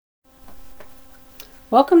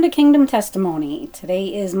Welcome to Kingdom Testimony.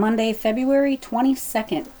 Today is Monday, February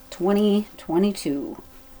 22nd, 2022.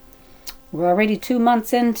 We're already 2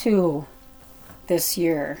 months into this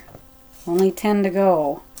year. Only 10 to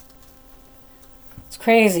go. It's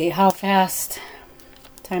crazy how fast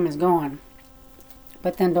time is going.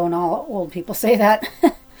 But then don't all old people say that?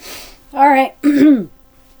 All right.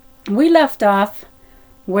 We left off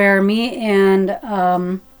where me and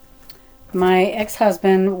my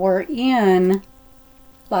ex-husband were in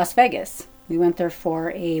Las Vegas. We went there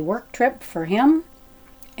for a work trip for him,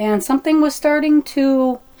 and something was starting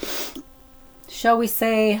to, shall we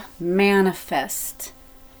say, manifest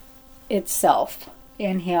itself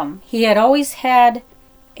in him. He had always had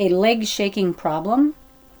a leg shaking problem,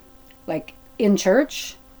 like in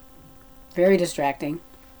church, very distracting.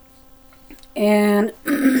 And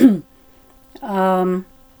it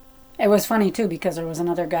was funny too, because there was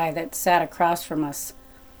another guy that sat across from us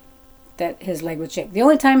that his leg would shake. The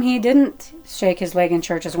only time he didn't shake his leg in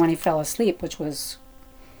church is when he fell asleep, which was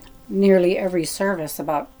nearly every service,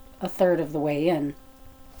 about a third of the way in.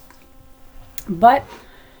 But,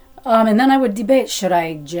 and then I would debate, should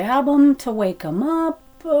I jab him to wake him up,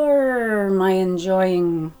 or am I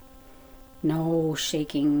enjoying no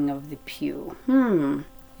shaking of the pew?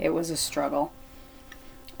 It was a struggle.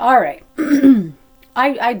 All right.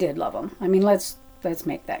 I did love him. I mean, let's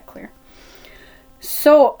make that clear.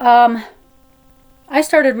 So, I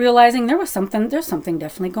started realizing there's something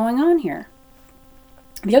definitely going on here.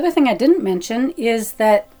 The other thing I didn't mention is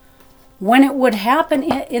that when it would happen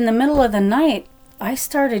in the middle of the night, I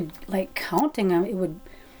started like counting him.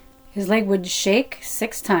 His leg would shake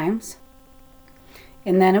 6 times,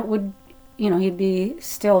 and then it would, he'd be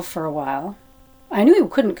still for a while. I knew he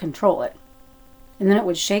couldn't control it. And then it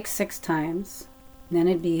would shake 6 times, and then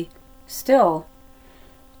it'd be still.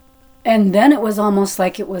 And then it was almost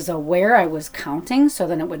like it was aware I was counting, so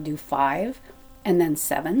then it would do 5, and then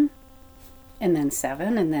 7, and then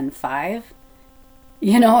 7, and then 5.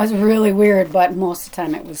 It was really weird, but most of the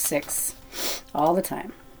time it was 6, all the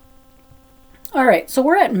time. All right, so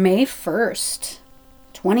we're at May 1st,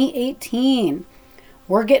 2018.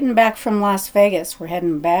 We're getting back from Las Vegas. We're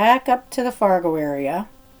heading back up to the Fargo area.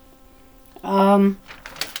 And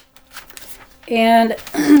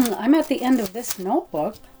I'm at the end of this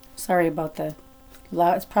notebook. Sorry about the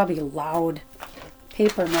loud, it's probably loud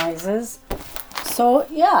paper noises. So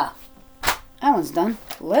yeah, that one's done.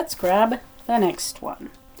 Let's grab the next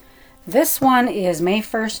one. This one is May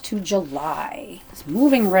 1st to July. It's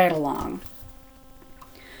moving right along.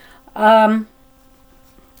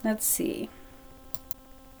 Let's see.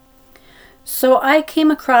 So I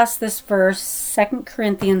came across this verse, 2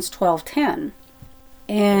 Corinthians 12:10,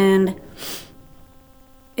 and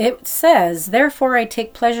it says, "Therefore I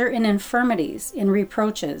take pleasure in infirmities, in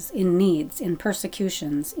reproaches, in needs, in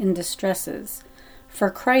persecutions, in distresses, for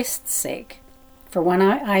Christ's sake. For when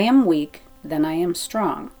I am weak, then I am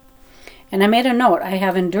strong." And I made a note, I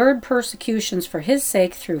have endured persecutions for his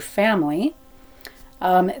sake through family.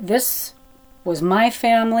 This was my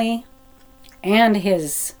family and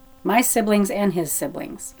my siblings and his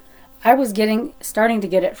siblings. I was starting to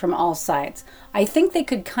get it from all sides. I think they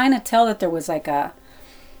could kind of tell that there was like a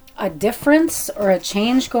difference or a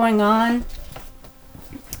change going on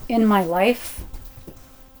in my life.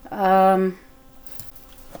 Okay,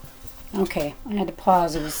 I had to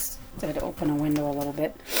pause. I had to open a window a little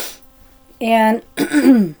bit. And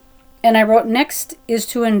and I wrote, "Next is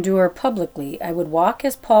to endure publicly. I would walk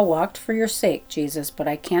as Paul walked for your sake, Jesus, but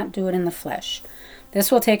I can't do it in the flesh.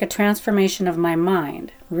 This will take a transformation of my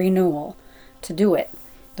mind, renewal, to do it.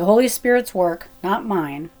 The Holy Spirit's work, not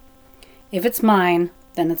mine. If it's mine,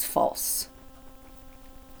 then it's false."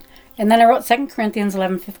 And then I wrote 2 Corinthians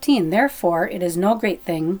 11:15. "Therefore, it is no great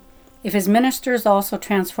thing if his ministers also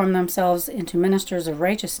transform themselves into ministers of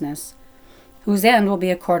righteousness, whose end will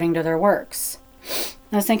be according to their works."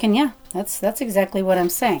 I was thinking, yeah, that's exactly what I'm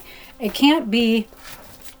saying. It can't be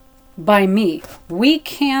by me. We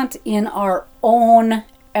can't in our own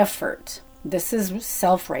effort. This is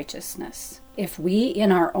self-righteousness. If we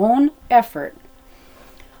in our own effort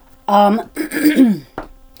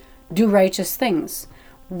do righteous things,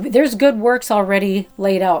 there's good works already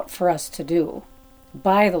laid out for us to do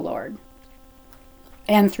by the Lord.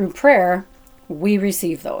 And through prayer, we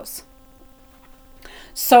receive those.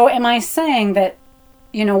 So am I saying that,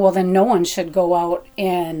 well, then no one should go out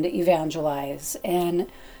and evangelize, and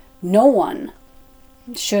no one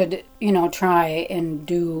should, try and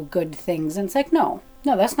do good things? And it's like, no,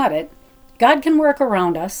 that's not it. God can work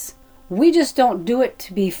around us. We just don't do it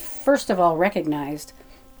to be, first of all, recognized,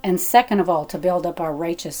 and second of all, to build up our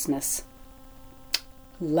righteousness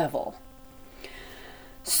level.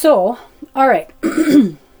 So, all right,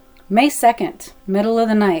 May 2nd, middle of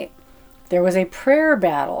the night, there was a prayer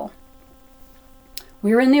battle.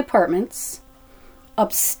 We were in the apartments.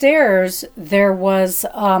 Upstairs, there was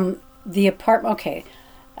the apartment. Okay,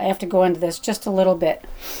 I have to go into this just a little bit.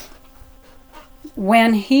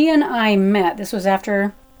 When he and I met, this was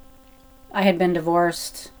after I had been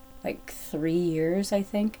divorced like 3 years, I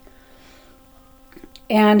think.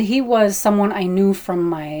 And he was someone I knew from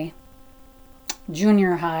my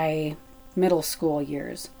junior high, middle school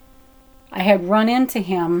years. I had run into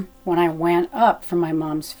him when I went up for my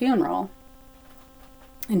mom's funeral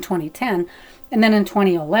in 2010. And then in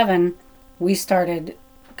 2011, we started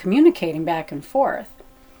communicating back and forth.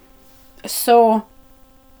 So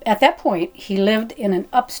at that point, he lived in an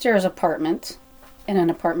upstairs apartment in an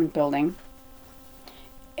apartment building.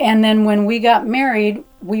 And then when we got married,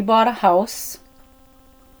 we bought a house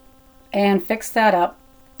and fixed that up,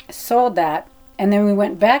 sold that, and then we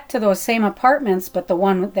went back to those same apartments, but the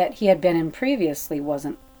one that he had been in previously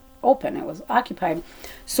wasn't open. It was occupied.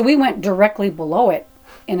 So we went directly below it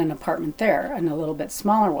in an apartment there, and a little bit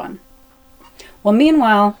smaller one. Well,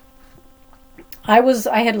 meanwhile, I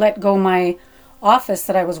had let go my office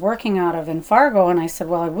that I was working out of in Fargo, and I said,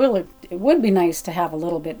 well, it would be nice to have a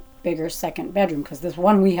little bit bigger second bedroom, because this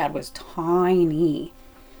one we had was tiny.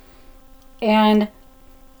 And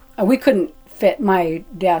we couldn't fit my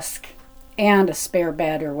desk and a spare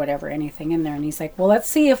bed or whatever, anything in there. And he's like, well, let's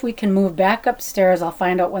see if we can move back upstairs. I'll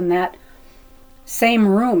find out when that same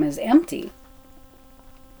room is empty.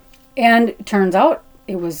 And it turns out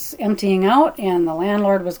it was emptying out, and the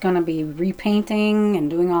landlord was going to be repainting and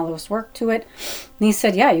doing all this work to it. And he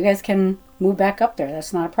said, yeah, you guys can move back up there.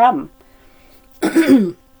 That's not a problem.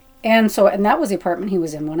 And that was the apartment he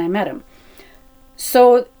was in when I met him.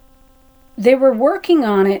 So they were working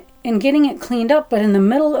on it and getting it cleaned up, but in the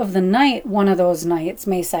middle of the night, one of those nights,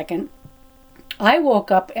 May 2nd, I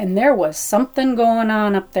woke up and there was something going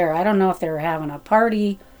on up there. I don't know if they were having a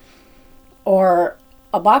party or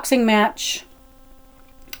a boxing match.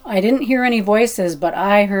 I didn't hear any voices, but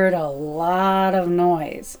I heard a lot of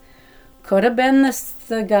noise. Could have been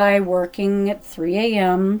the guy working at 3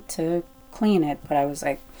 a.m. to clean it, but I was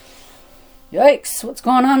like, yikes, what's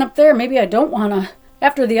going on up there? Maybe I don't want to.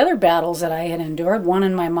 After the other battles that I had endured, one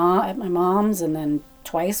at my mom's and then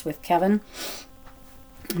twice with Kevin,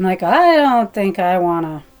 I'm like, I don't think I want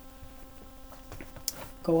to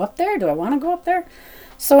go up there. Do I want to go up there?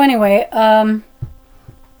 So anyway,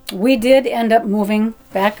 we did end up moving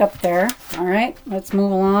back up there. All right, let's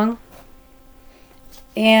move along.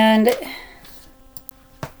 And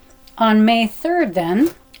on May 3rd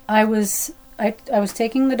then, I was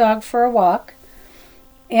taking the dog for a walk,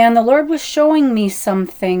 and the Lord was showing me some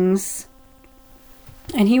things,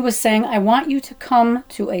 and he was saying, I want you to come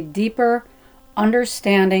to a deeper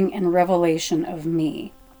understanding and revelation of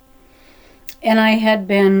me. And I had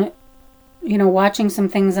been, watching some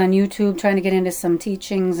things on YouTube, trying to get into some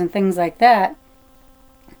teachings and things like that.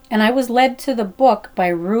 And I was led to the book by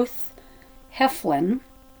Ruth Heflin.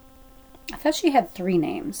 I thought she had 3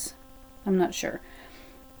 names. I'm not sure.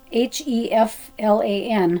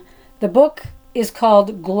 Heflan. The book is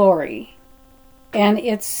called Glory, and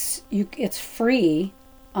it's free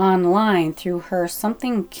online through her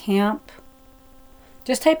something camp.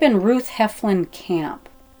 Just type in Ruth Heflin Camp,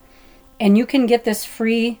 and you can get this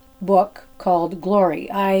free book called Glory.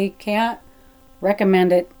 I can't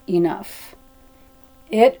recommend it enough.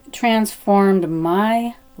 It transformed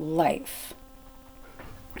my life.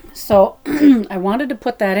 So I wanted to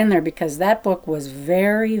put that in there because that book was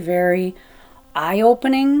very, very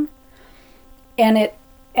eye-opening, and it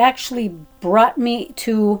actually brought me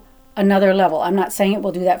to another level. I'm not saying it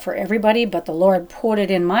will do that for everybody, but the Lord put it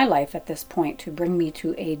in my life at this point to bring me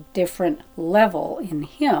to a different level in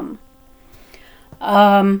Him.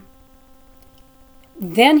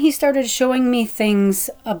 Then He started showing me things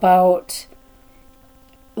about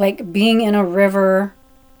like being in a river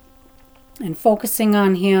and focusing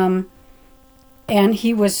on Him. And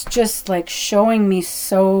He was just like showing me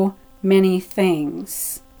so many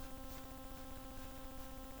things.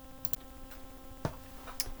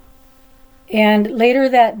 And later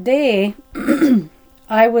that day,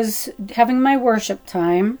 I was having my worship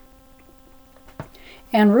time,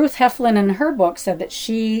 and Ruth Heflin in her book said that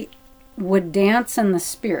she would dance in the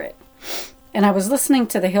Spirit. And I was listening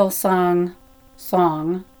to the Hillsong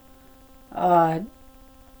song 100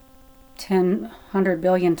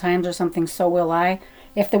 billion times or something, So Will I.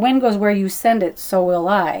 If the wind goes where you send it, so will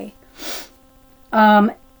I.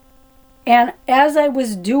 And as I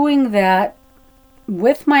was doing that,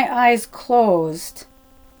 with my eyes closed,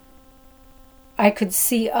 I could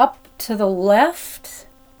see up to the left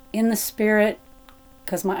in the spirit,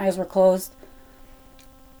 because my eyes were closed,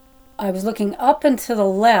 I was looking up and to the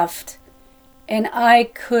left, and I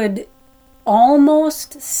could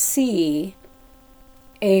almost see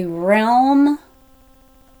a realm.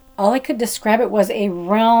 All I could describe it was a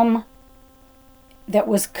realm that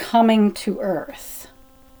was coming to Earth.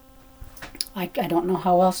 I don't know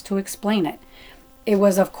how else to explain it. It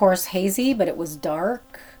was, of course, hazy, but it was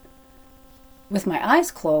dark with my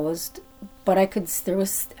eyes closed. But I could, there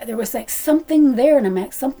was like something there, and I'm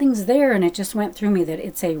like, something's there, and it just went through me that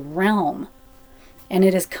it's a realm, and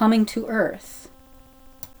it is coming to Earth.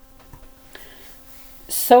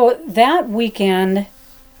 So that weekend,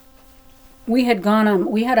 we had gone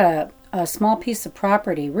on, we had a small piece of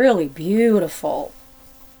property, really beautiful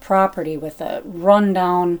property with a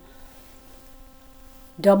rundown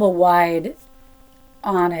double wide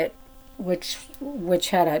on it, which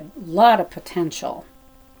had a lot of potential.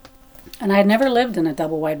 And I had never lived in a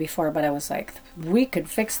double wide before, but I was like, we could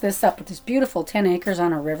fix this up with this beautiful 10 acres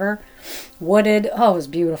on a river, wooded. Oh, it was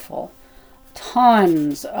beautiful.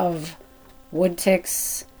 Tons of wood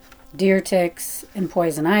ticks, deer ticks, and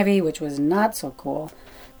poison ivy, which was not so cool.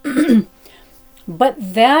 But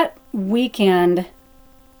that weekend,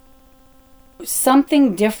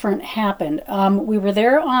 something different happened. We were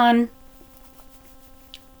there on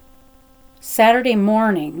Saturday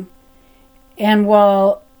morning, and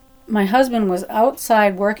while my husband was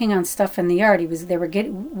outside working on stuff in the yard, we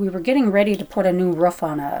were getting ready to put a new roof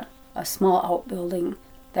on a small outbuilding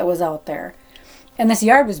that was out there. And this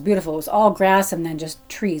yard was beautiful. It was all grass and then just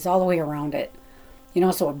trees all the way around it. You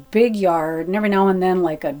know, so a big yard, and every now and then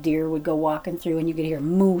like a deer would go walking through, and you could hear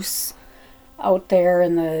moose out there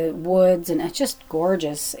in the woods, and it's just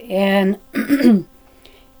gorgeous. And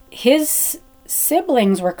his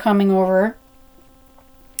siblings were coming over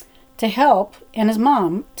to help, and his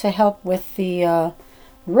mom to help with the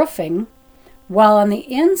roofing, while on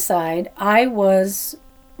the inside I was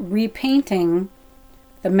repainting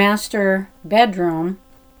the master bedroom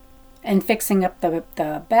and fixing up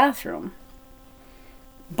the bathroom.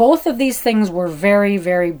 Both of these things were very,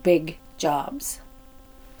 very big jobs.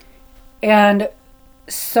 And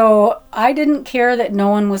so I didn't care that no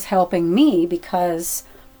one was helping me, because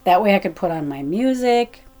that way I could put on my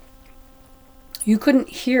music. You couldn't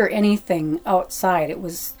hear anything outside.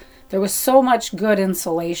 There was so much good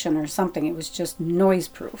insulation or something. It was just noise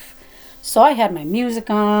proof. So I had my music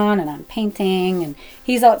on, and I'm painting, and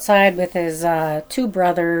he's outside with his 2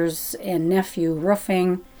 brothers and nephew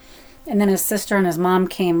roofing. And then his sister and his mom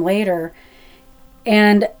came later.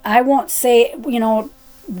 And I won't say,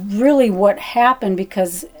 really what happened,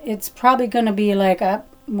 because it's probably going to be like,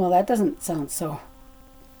 well, that doesn't sound so,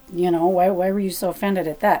 why were you so offended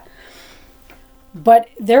at that? But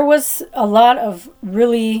there was a lot of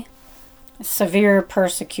really severe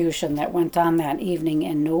persecution that went on that evening,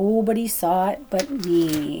 and nobody saw it but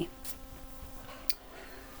me.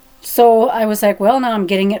 So I was like, well, now I'm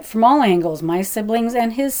getting it from all angles, my siblings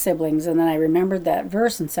and his siblings. And then I remembered that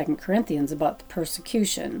verse in 2 Corinthians about the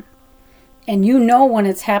persecution. And when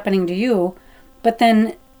it's happening to you, but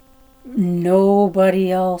then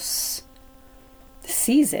nobody else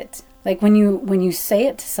sees it. Like when you say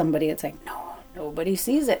it to somebody, it's like, no, nobody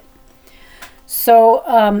sees it.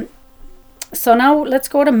 So so now let's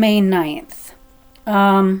go to May 9th.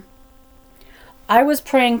 I was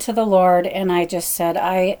praying to the Lord, and I just said,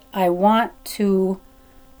 I want to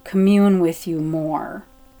commune with you more.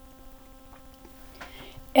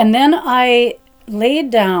 And then I laid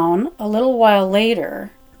down a little while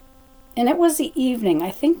later, and it was the evening.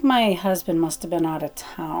 I think my husband must have been out of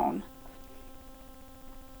town,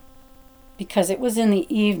 because it was in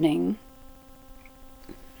the evening.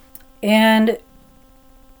 And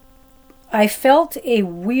I felt a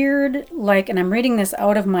weird, and I'm reading this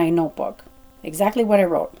out of my notebook, exactly what I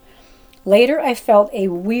wrote. Later, I felt a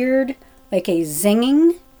weird, like a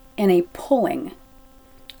zinging and a pulling.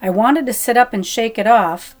 I wanted to sit up and shake it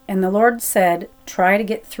off, and the Lord said, try to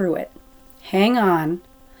get through it. Hang on.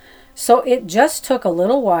 So it just took a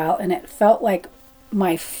little while, and it felt like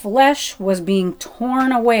my flesh was being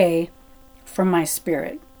torn away from my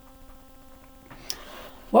spirit.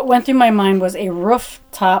 What went through my mind was a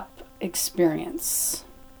rooftop experience.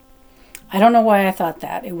 I don't know why I thought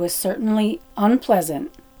that. It was certainly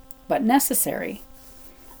unpleasant, but necessary.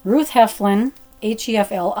 Ruth Heflin,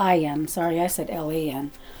 Heflin, sorry, I said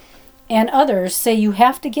Lan, and others say you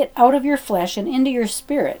have to get out of your flesh and into your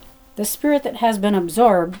spirit, the spirit that has been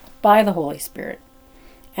absorbed by the Holy Spirit.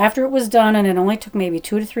 After it was done, and it only took maybe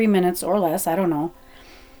 2 to 3 minutes or less, I don't know,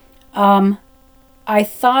 I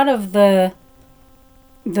thought of the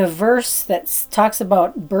verse that talks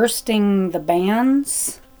about bursting the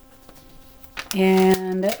bands.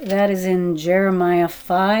 And that is in Jeremiah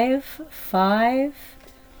 5:5,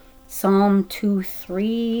 Psalm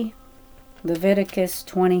 2:3, Leviticus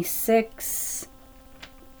 26.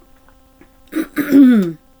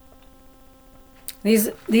 These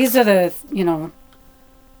are the,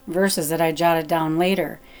 verses that I jotted down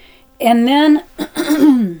later. And then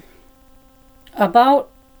about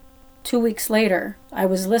 2 weeks later, I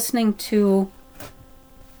was listening to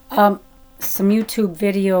some YouTube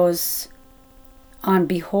videos on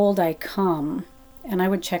Behold I Come, and I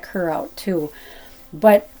would check her out too.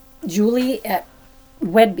 But Julie at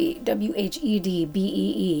Wedbee,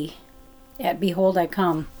 WHEDBEE, at Behold I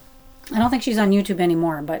Come. I don't think she's on YouTube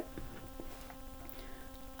anymore, but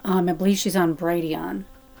I believe she's on Brighteon.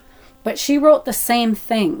 But she wrote the same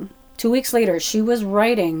thing. 2 weeks later, she was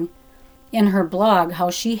writing in her blog how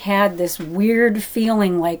she had this weird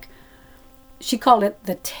feeling, like she called it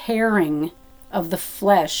the tearing of the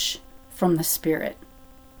flesh from the spirit.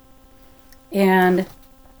 And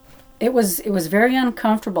it was very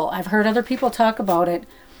uncomfortable. I've heard other people talk about it,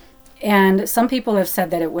 and some people have said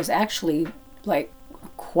that it was actually like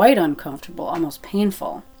quite uncomfortable, almost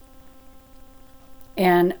painful.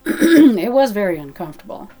 And it was very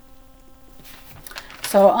uncomfortable.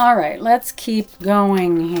 So, all right, let's keep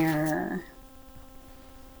going here.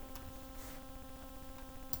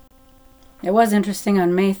 It was interesting.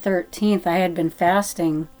 On May 13th, I had been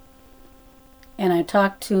fasting, and I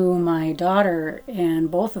talked to my daughter,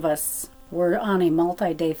 and both of us were on a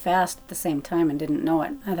multi-day fast at the same time and didn't know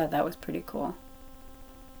it. I thought that was pretty cool.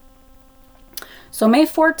 So May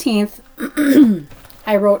 14th,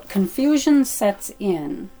 I wrote, Confusion Sets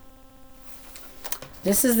In.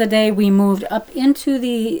 This is the day we moved up into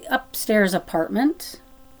the upstairs apartment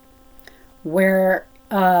where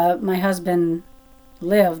my husband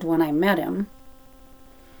lived when I met him.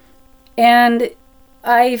 And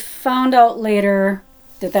I found out later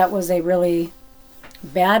that that was a really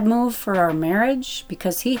bad move for our marriage,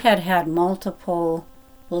 because he had had multiple,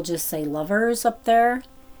 we'll just say, lovers up there.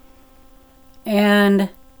 And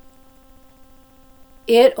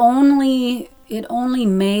it only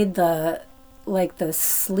made the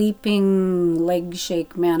sleeping leg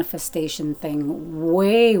shake manifestation thing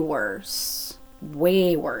way worse.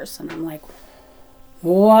 And I'm like,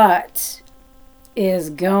 what is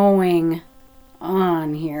going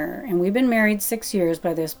on here? And we've been married 6 years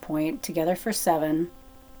by this point, together for 7.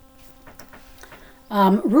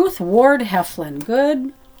 Ruth Ward Heflin,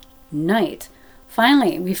 good night.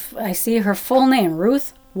 Finally, I see her full name,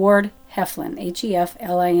 Ruth Ward Heflin,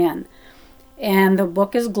 Heflin. And the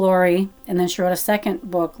book is Glory, and then she wrote a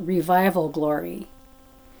second book, Revival Glory.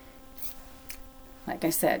 Like I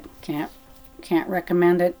said, can't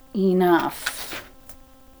recommend it enough.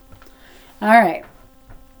 All right.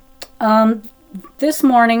 This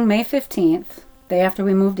morning, May 15th, day after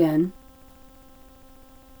we moved in,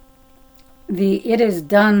 the It Is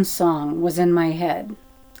Done song was in my head.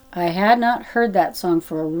 I had not heard that song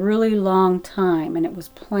for a really long time, and it was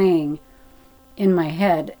playing in my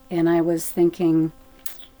head, and I was thinking,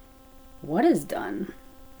 what is done?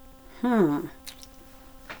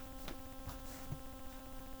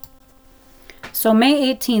 So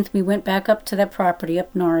May 18th, we went back up to that property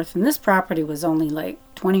up north, and this property was only like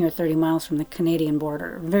 20 or 30 miles from the Canadian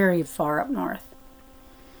border, very far up north.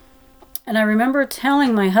 And I remember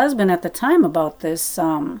telling my husband at the time about this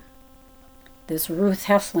this Ruth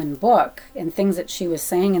Heflin book and things that she was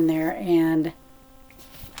saying in there, and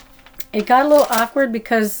it got a little awkward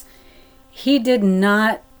because he did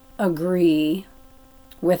not agree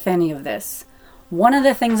with any of this. One of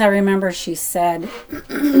the things I remember she said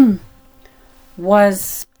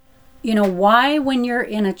was, why when you're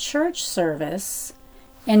in a church service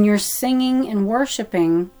and you're singing and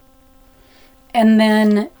worshiping, and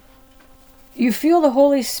then you feel the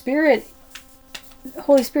Holy Spirit's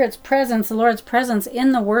presence, the Lord's presence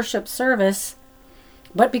in the worship service,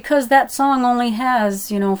 but because that song only has,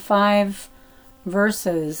 5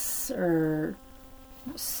 verses or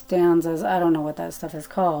stanzas, I don't know what that stuff is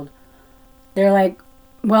called. They're like,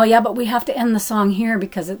 well, yeah, but we have to end the song here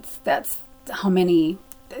because that's how many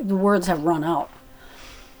the words have run out.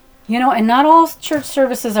 And not all church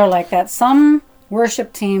services are like that. Some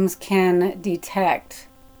worship teams can detect,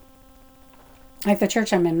 like the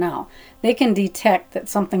church I'm in now, they can detect that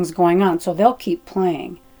something's going on, so they'll keep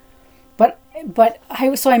playing.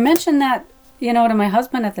 So I mentioned that, to my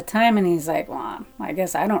husband at the time, and he's like, well, I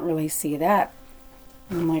guess I don't really see that.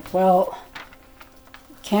 And I'm like, well,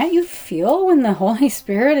 can't you feel when the Holy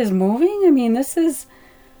Spirit is moving? I mean, this is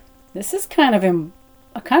kind of an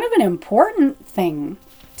important thing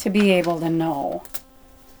to be able to know.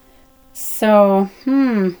 So,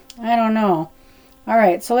 I don't know. All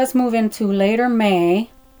right, so let's move into later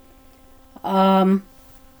May. May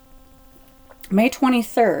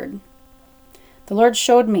 23rd. The Lord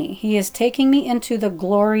showed me, He is taking me into the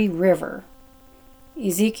glory river.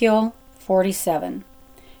 Ezekiel 47.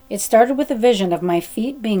 It started with a vision of my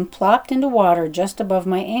feet being plopped into water just above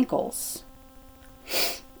my ankles.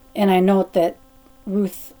 And I note that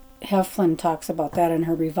Ruth Heflin talks about that in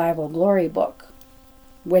her Revival Glory book,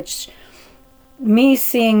 which me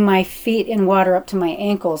seeing my feet in water up to my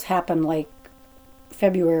ankles happened like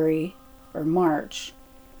February or March,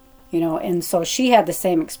 and so she had the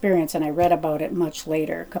same experience, and I read about it much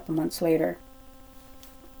later, a couple months later.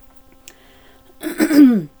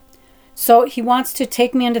 So he wants to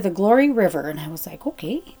take me into the Glory River, and I was like,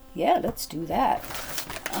 okay, yeah, let's do that.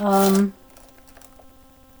 So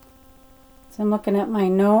I'm looking at my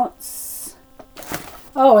notes.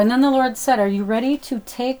 Oh, and then the Lord said, are you ready to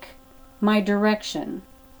take my direction?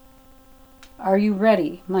 Are you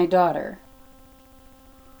ready, my daughter?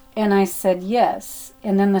 And I said, yes.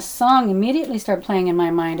 And then the song immediately started playing in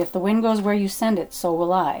my mind. If the wind goes where you send it, so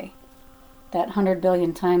will I. That 100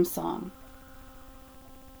 billion times song.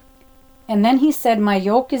 And then he said, my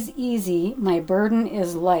yoke is easy, my burden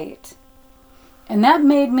is light. And that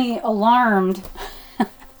made me alarmed.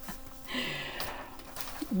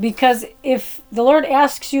 Because if the Lord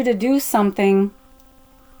asks you to do something,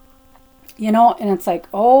 and it's like,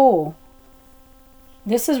 oh,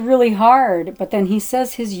 this is really hard. But then he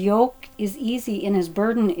says his yoke is easy and his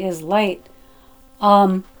burden is light.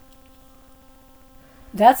 That's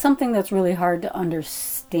something that's really hard to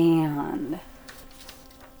understand.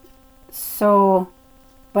 So,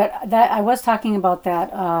 but that I was talking about that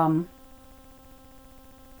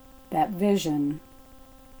that vision.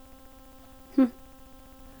 And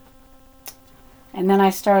then I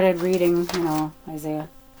started reading, Isaiah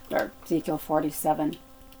or Ezekiel 47.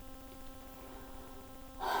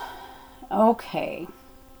 Okay.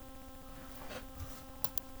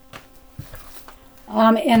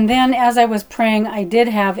 And then as I was praying, I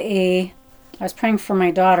was praying for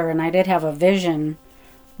my daughter, and I did have a vision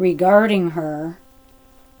regarding her,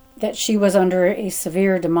 that she was under a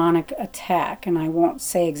severe demonic attack. And I won't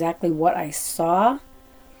say exactly what I saw,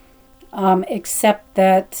 except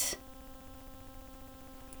that,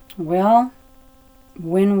 well,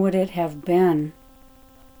 when would it have been?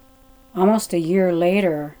 Almost a year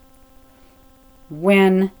later,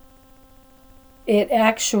 when it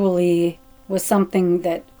actually was something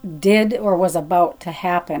that did or was about to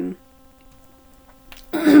happen.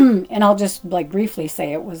 And I'll just briefly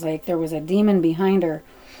say, it was like there was a demon behind her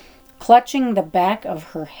clutching the back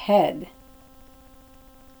of her head.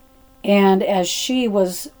 And as she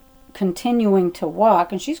was continuing to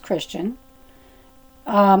walk, and she's Christian,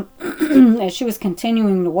 as she was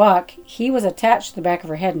continuing to walk, he was attached to the back of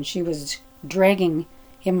her head, and she was dragging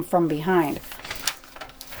him from behind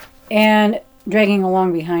and dragging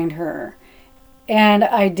along behind her. And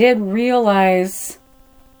I did realize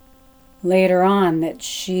later on that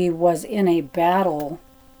she was in a battle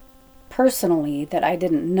personally that I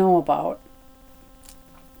didn't know about.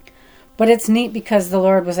 But it's neat because the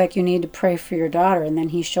Lord was like, you need to pray for your daughter. And then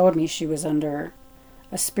he showed me she was under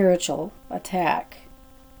a spiritual attack.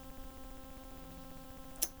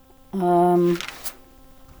 All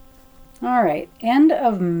right, end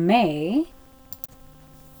of May.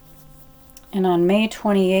 And on May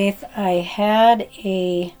 28th, I had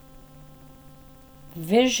a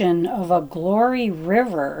vision of a glory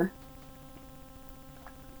river,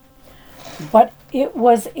 but it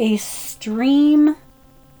was a stream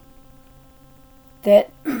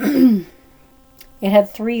that it had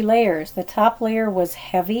 3 layers. The top layer was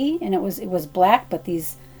heavy, and it was black, but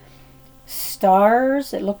these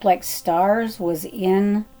stars, it looked like stars, was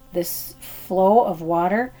in this flow of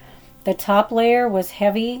water. The top layer was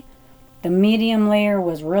heavy, the medium layer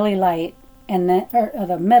was really light, and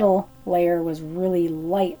the middle layer was really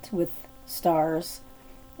light with stars,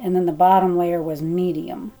 and then the bottom layer was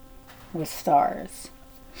medium with stars.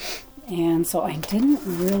 And so I didn't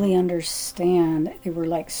really understand. They were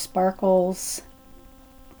like sparkles.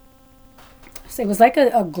 So it was like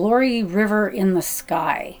a glory river in the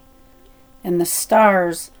sky, and the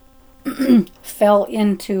stars fell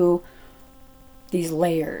into these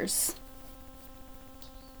layers.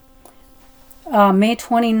 May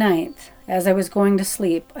 29th, as I was going to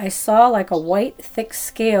sleep, I saw like a white thick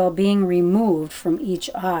scale being removed from each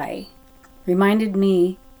eye. Reminded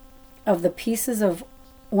me of the pieces of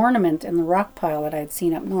ornament in the rock pile that I had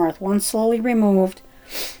seen up north. One slowly removed.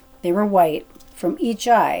 They were white from each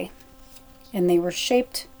eye, and they were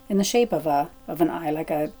shaped in the shape of an eye, like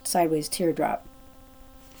a sideways teardrop.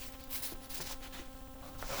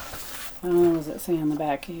 What does it say on the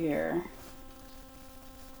back here?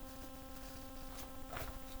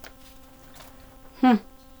 I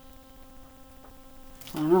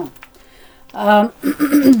don't know.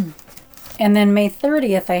 And then May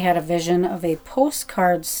 30th, I had a vision of a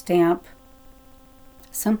postcard stamp,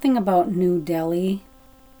 something about New Delhi,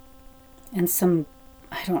 and some,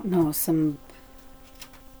 I don't know, some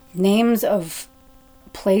names of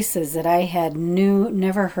places that I had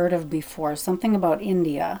never heard of before, something about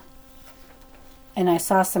India. And I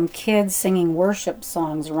saw some kids singing worship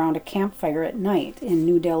songs around a campfire at night in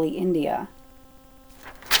New Delhi, India.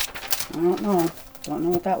 I don't know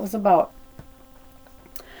what that was about.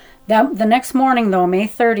 The next morning, though, May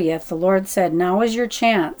 30th, the Lord said, now is your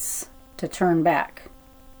chance to turn back.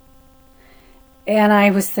 And I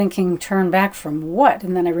was thinking, turn back from what?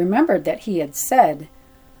 And then I remembered that he had said,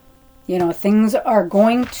 you know, things are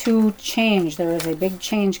going to change. There is a big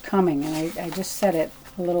change coming. And I just said it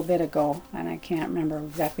a little bit ago, and I can't remember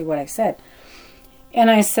exactly what I said. And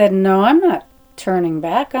I said, no, I'm not turning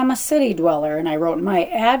back. I'm a city dweller. And I wrote, my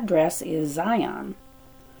address is Zion.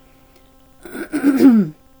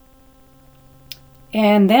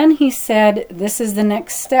 And then he said, this is the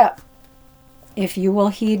next step, if you will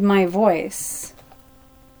heed my voice.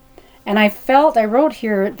 And I wrote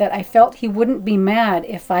here that I felt he wouldn't be mad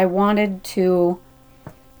if I wanted to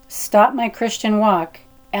stop my Christian walk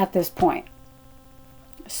at this point.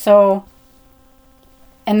 So,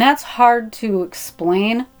 and that's hard to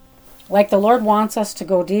explain. Like the Lord wants us to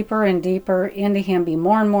go deeper and deeper into him, be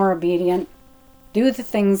more and more obedient, do the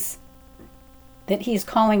things that he's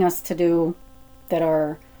calling us to do that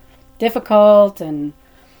are difficult and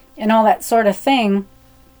all that sort of thing.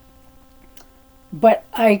 But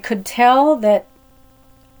I could tell that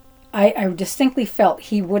I distinctly felt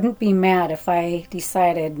he wouldn't be mad if I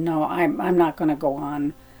decided, no, I'm not going to go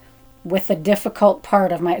on with the difficult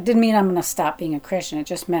part of my... It didn't mean I'm going to stop being a Christian. It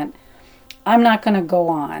just meant I'm not going to go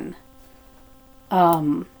on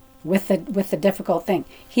with the difficult thing.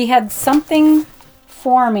 He had something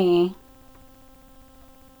for me,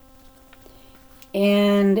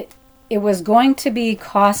 and it was going to be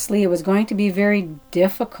costly. It was going to be very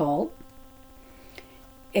difficult.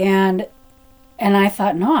 And I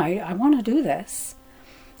thought, no, I want to do this.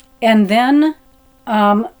 And then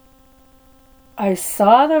I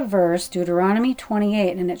saw the verse, Deuteronomy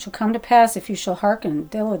 28, and it shall come to pass, if you shall hearken,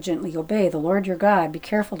 diligently obey the Lord your God, be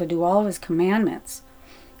careful to do all of his commandments,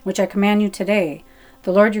 which I command you today.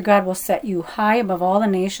 The Lord your God will set you high above all the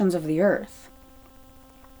nations of the earth.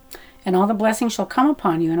 And all the blessings shall come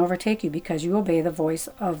upon you and overtake you, because you obey the voice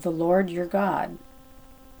of the Lord your God.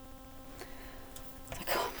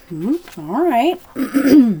 All right.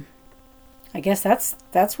 I guess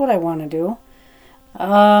that's what I want to do.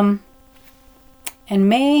 And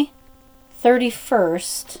May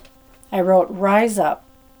 31st, I wrote, rise up.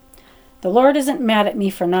 The Lord isn't mad at me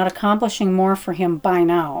for not accomplishing more for him by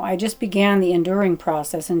now. I just began the enduring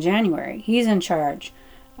process in January. He's in charge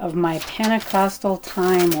of my Pentecostal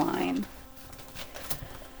timeline.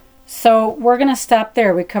 So we're going to stop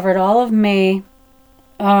there. We covered all of May.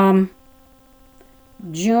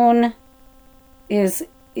 June is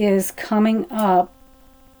coming up,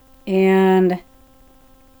 and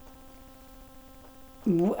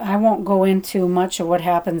I won't go into much of what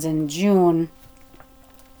happens in June.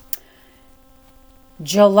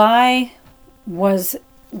 July was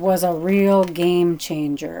a real game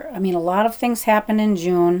changer. I mean, a lot of things happened in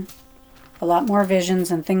June, a lot more visions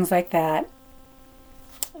and things like that.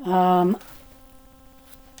 But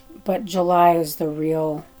July was the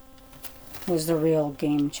real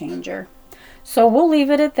game changer. So we'll leave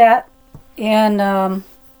it at that. And I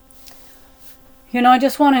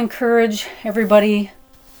just want to encourage everybody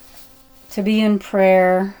to be in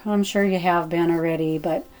prayer. I'm sure you have been already,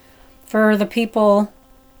 but for the people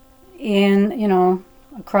in,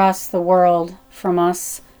 across the world from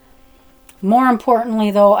us. More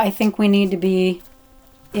importantly, though, I think we need to be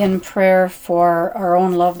in prayer for our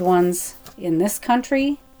own loved ones in this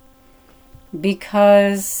country,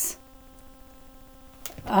 because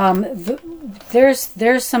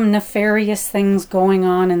there's some nefarious things going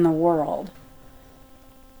on in the world.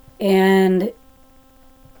 And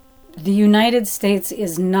the United States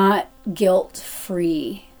is not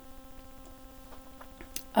guilt-free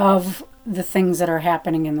of the things that are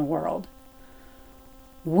happening in the world.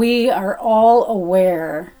 We are all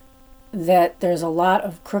aware that there's a lot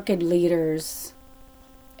of crooked leaders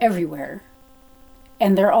everywhere.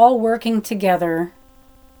 And they're all working together,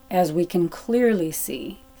 as we can clearly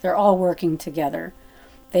see. They're all working together.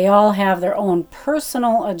 They all have their own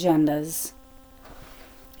personal agendas.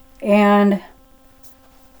 And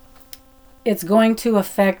it's going to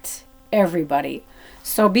affect everybody.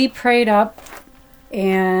 So be prayed up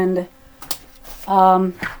and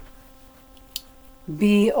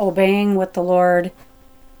be obeying what the Lord,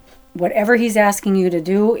 whatever He's asking you to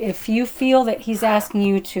do. If you feel that He's asking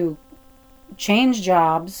you to change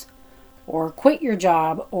jobs or quit your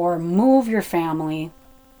job or move your family,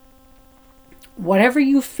 whatever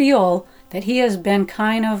you feel that He has been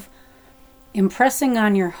kind of impressing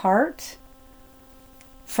on your heart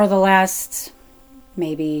for the last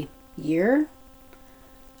maybe year,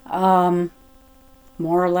 more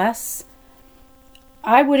or less,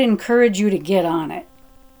 I would encourage you to get on it.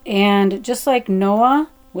 And just like Noah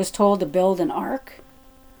was told to build an ark,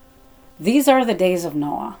 these are the days of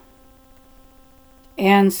Noah.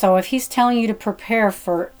 And so if He's telling you to prepare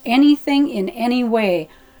for anything in any way,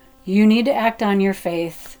 you need to act on your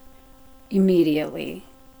faith immediately.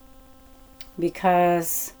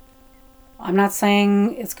 Because I'm not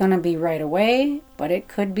saying it's going to be right away, but it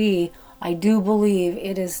could be. I do believe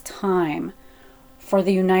it is time for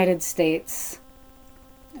the United States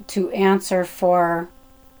to answer for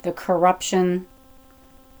the corruption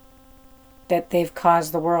that they've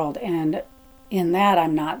caused the world. And in that,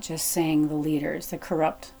 I'm not just saying the leaders, the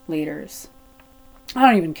corrupt leaders. I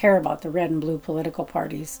don't even care about the red and blue political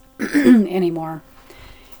parties anymore.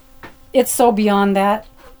 It's so beyond that.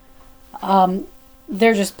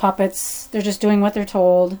 They're just puppets. They're just doing what they're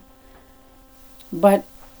told. But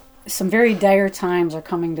some very dire times are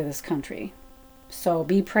coming to this country. So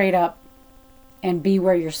be prayed up and be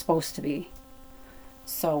where you're supposed to be.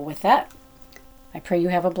 So with that, I pray you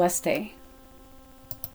have a blessed day.